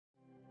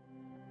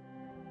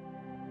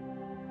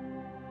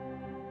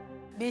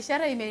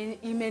Biashara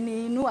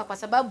imeniinua kwa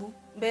sababu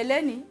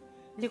mbeleni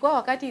nilikuwa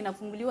wakati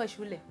inafunguliwa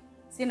shule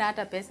sina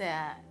hata pesa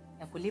ya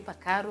kulipa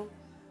karo,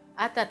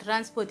 hata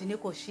transport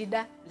niko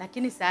shida,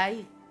 lakini saa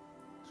hii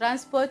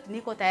transport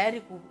niko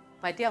tayari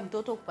kupatia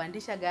mtoto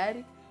kupandisha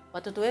gari,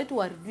 watoto wetu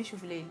warudishwe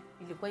vile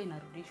ilikuwa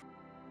inarudishwa.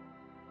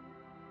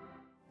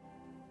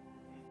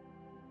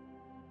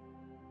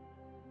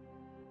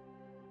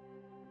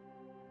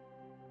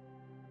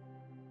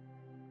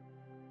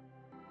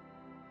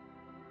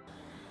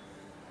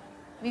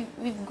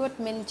 We've got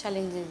many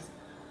challenges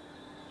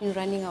in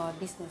running our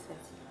businesses.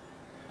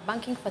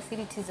 Banking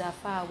facilities are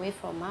far away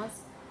from us.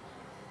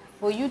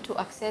 For you to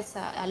access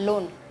a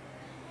loan,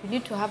 you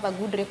need to have a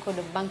good record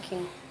of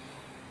banking.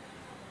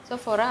 So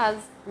for us,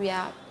 we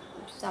are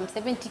some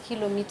 70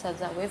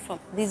 kilometers away from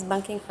these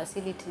banking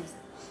facilities.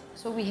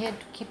 So we had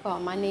to keep our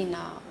money in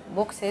our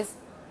boxes.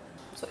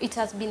 So it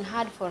has been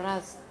hard for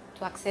us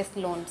to access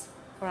loans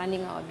for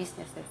running our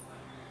businesses.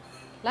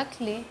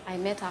 Luckily, I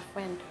met a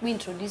friend who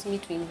introduced me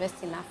to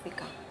Invest in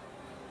Africa.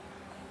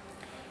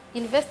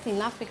 Invest in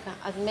Africa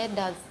has made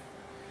us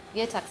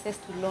get access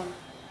to loan.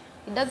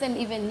 It doesn't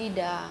even need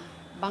a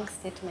bank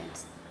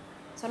statement.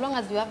 So long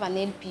as you have an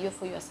LPO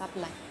for your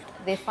supply,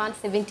 they fund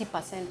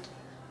 70%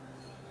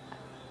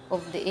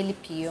 of the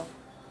LPO.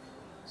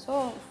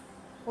 So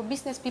for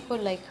business people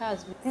like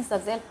us, this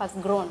has helped us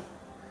grow.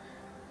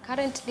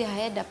 Currently, I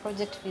had a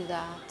project with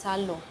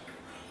Talo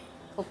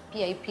for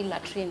PIP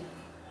latrine.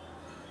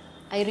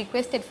 I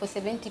requested for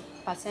 70%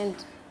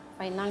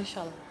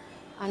 financial,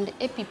 and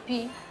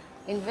APP,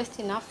 Invest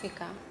in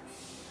Africa,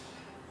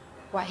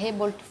 were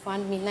able to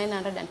fund me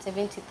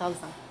 970,000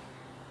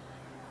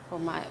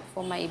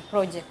 for my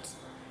project.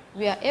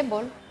 We are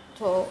able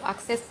to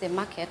access the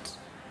market.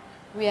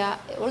 We are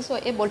also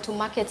able to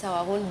market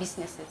our own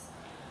businesses.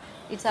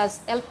 It has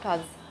helped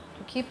us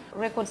to keep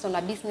records on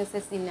our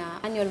businesses in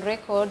annual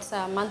records,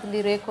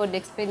 monthly record,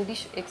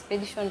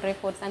 expedition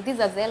records, and this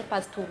has helped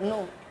us to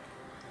know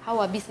how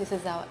our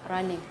businesses are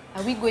running.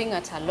 Are we going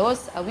at a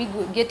loss? Are we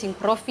getting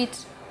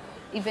profit?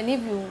 Even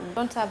if you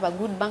don't have a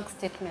good bank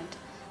statement,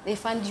 they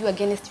fund you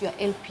against your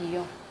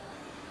LPO.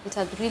 It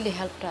has really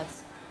helped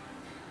us.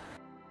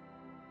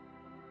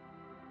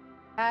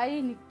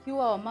 Hai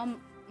nikiwa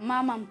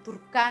mama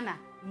Mturkana,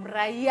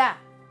 mraia,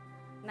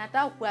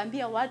 nataka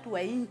kuambia watu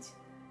wa nchi,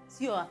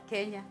 sio wa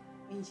Kenya,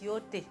 nchi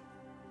yote,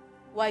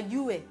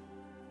 wajue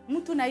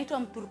mtu naitwa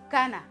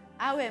Mturkana,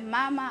 awe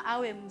mama,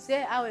 awe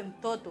mzee, awe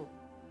mtoto,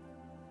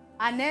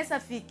 anaweza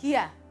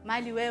fikia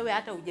mali wewe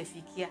hata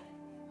hujafikia.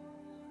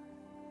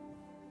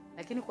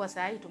 Lakini kwa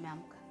saa hii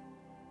tumeamka.